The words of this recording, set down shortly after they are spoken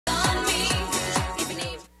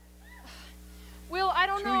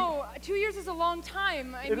is a long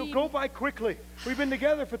time. It'll go by quickly. We've been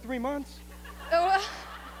together for 3 months. Oh,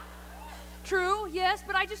 true, yes,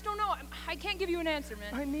 but I just don't know. I can't give you an answer,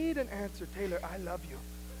 man. I need an answer, Taylor. I love you.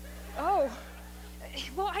 Oh.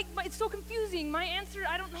 Well, it's so confusing. My answer,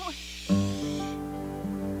 I don't know.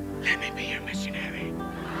 Let me be your missionary.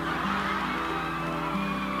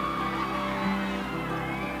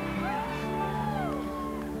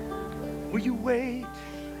 Will you wait?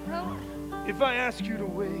 Well, if I ask you to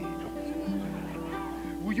wait,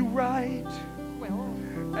 will you write? Well,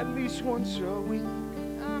 at least once a week.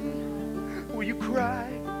 Will you cry?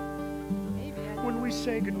 Maybe. When we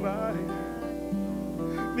say goodbye?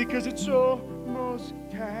 Because it's almost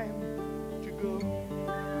time to go.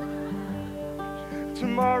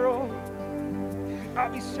 Tomorrow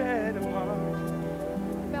I'll be sad apart.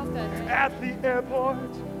 About that. At the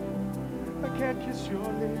airport, I can't kiss your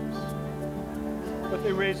lips, but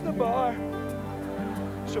they raised the bar,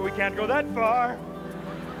 so we can't go that far.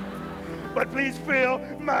 But please fill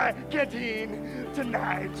my canteen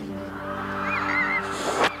tonight.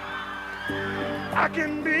 I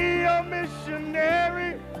can be a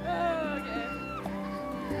missionary. Oh, okay.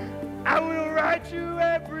 I will write you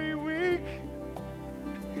every week.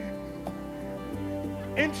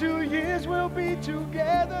 In 2 years we'll be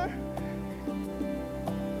together.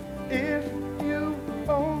 If you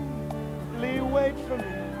only wait for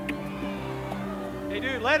me. Hey,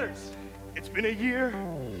 dude, letters. It's been a year.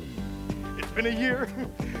 It's been a year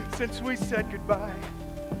since we said goodbye.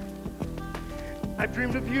 I've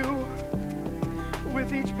dreamed of you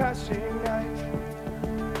with each passing night.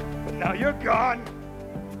 But now you're gone.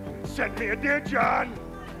 Send me a Dear John.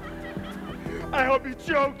 I hope you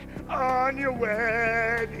choke on your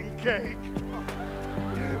wedding cake.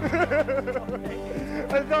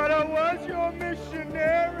 I thought I was your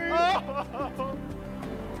missionary. Oh.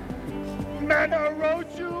 Man, I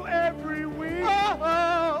wrote you every week.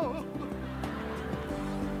 Oh.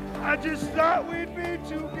 I just thought we'd be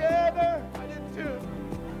together. I did too.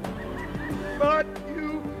 But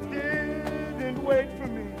you didn't wait for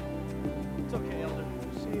me. It's okay, Elder.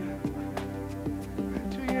 See ya.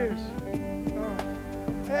 2 years. Oh.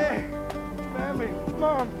 Hey, family,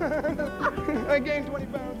 Mom. I gained 20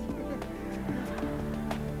 pounds.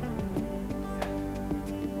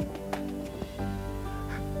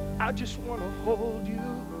 I just want to hold you.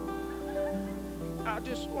 I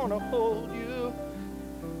just want to hold you.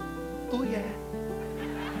 Oh yeah.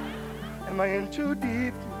 Am I in too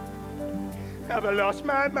deep? Have I lost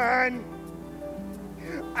my mind?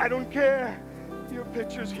 I don't care. Your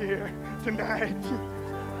picture's here tonight.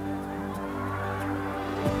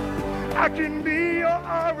 I can be your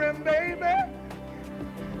RM, baby.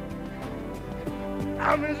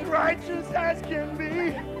 I'm as righteous as can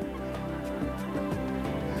be.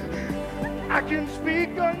 I can speak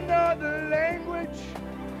another language.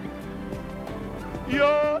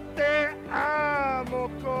 Yo te amo,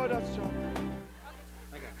 corazón.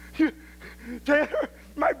 Taylor,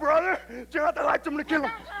 my brother, turn out the lights, I'm gonna kill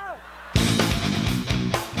him.